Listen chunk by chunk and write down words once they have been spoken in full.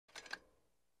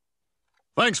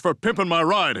Thanks for pimping my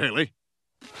ride, Hayley.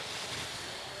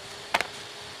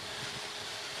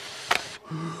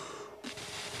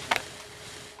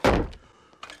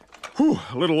 Whew,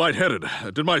 a little lightheaded.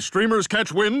 Did my streamers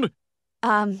catch wind?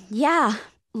 Yeah.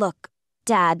 Look,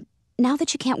 Dad, now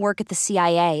that you can't work at the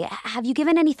CIA, have you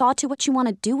given any thought to what you want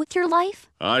to do with your life?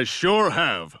 I sure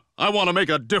have. I want to make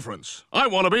a difference. I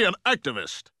want to be an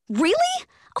activist. Really?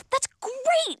 Oh, that's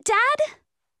great, Dad!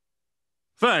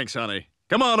 Thanks, honey.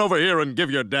 Come on over here and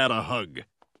give your dad a hug.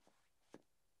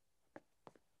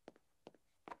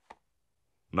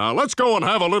 Now let's go and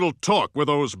have a little talk with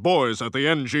those boys at the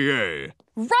NGA.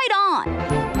 Right on!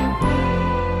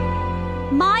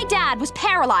 My dad was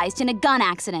paralyzed in a gun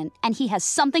accident, and he has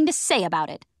something to say about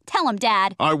it. Tell him,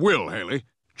 Dad. I will, Hayley.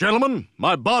 Gentlemen,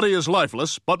 my body is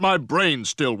lifeless, but my brain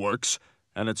still works,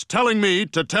 and it's telling me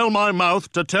to tell my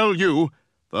mouth to tell you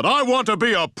that I want to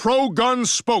be a pro-gun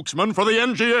spokesman for the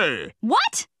NGA.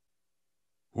 What?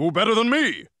 Who better than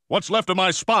me? What's left of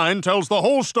my spine tells the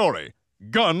whole story.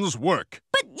 Guns work.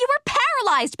 But you were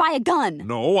paralyzed by a gun.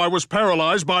 No, I was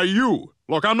paralyzed by you.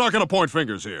 Look, I'm not going to point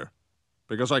fingers here.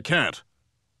 Because I can't.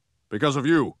 Because of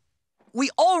you. We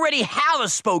already have a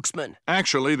spokesman.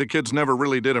 Actually, the kids never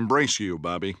really did embrace you,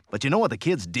 Bobby. But you know what the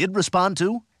kids did respond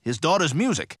to? His daughter's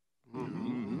music.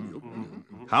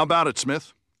 How about it,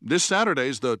 Smith? This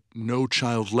Saturday's the No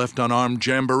Child Left Unarmed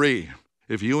Jamboree.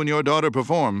 If you and your daughter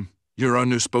perform, you're our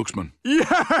new spokesman.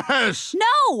 Yes!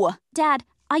 No! Dad,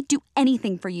 I'd do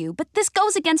anything for you, but this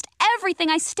goes against everything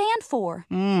I stand for.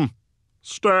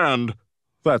 Stand.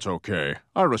 That's okay.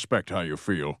 I respect how you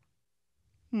feel.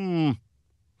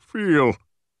 Feel.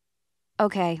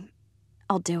 Okay,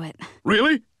 I'll do it.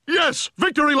 Really? Yes!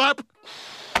 Victory lap!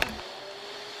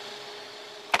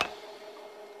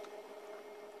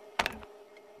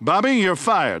 Bobby, you're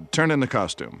fired. Turn in the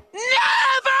costume.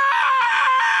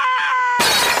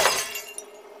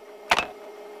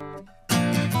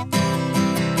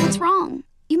 What's wrong?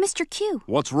 You missed your cue.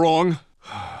 What's wrong?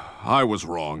 I was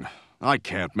wrong. I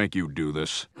can't make you do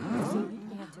this.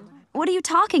 What are you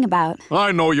talking about?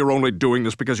 I know you're only doing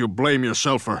this because you blame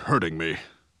yourself for hurting me.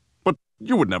 But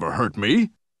you would never hurt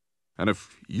me. And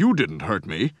if you didn't hurt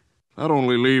me, that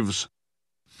only leaves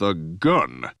the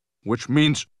gun, which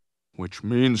means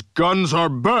guns are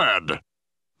bad.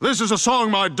 This is a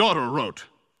song my daughter wrote.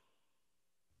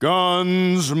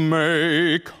 Guns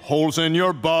make holes in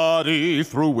your body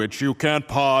through which you can't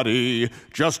potty.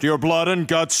 Just your blood and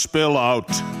guts spill out.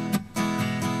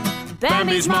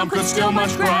 Bambi's mom could still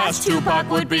munch grass. Tupac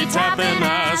would be tapping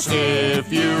ass.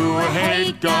 If you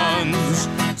hate guns,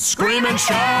 scream and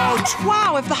shout.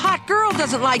 Wow, if the hot girl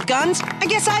doesn't like guns, I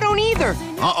guess I don't either.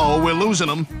 Uh-oh, we're losing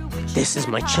them. This is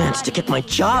my chance to get my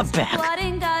job back. Blood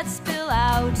and guts spill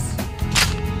out.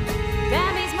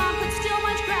 Bambi's mom could still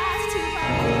munch grass.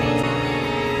 Tupac would be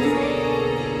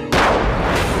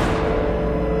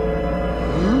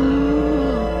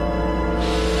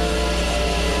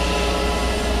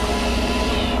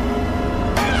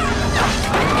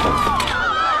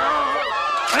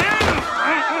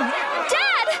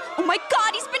Dad! Oh my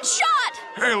God, he's been shot!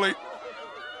 Hayley,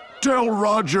 tell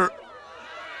Roger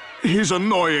he's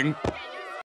annoying.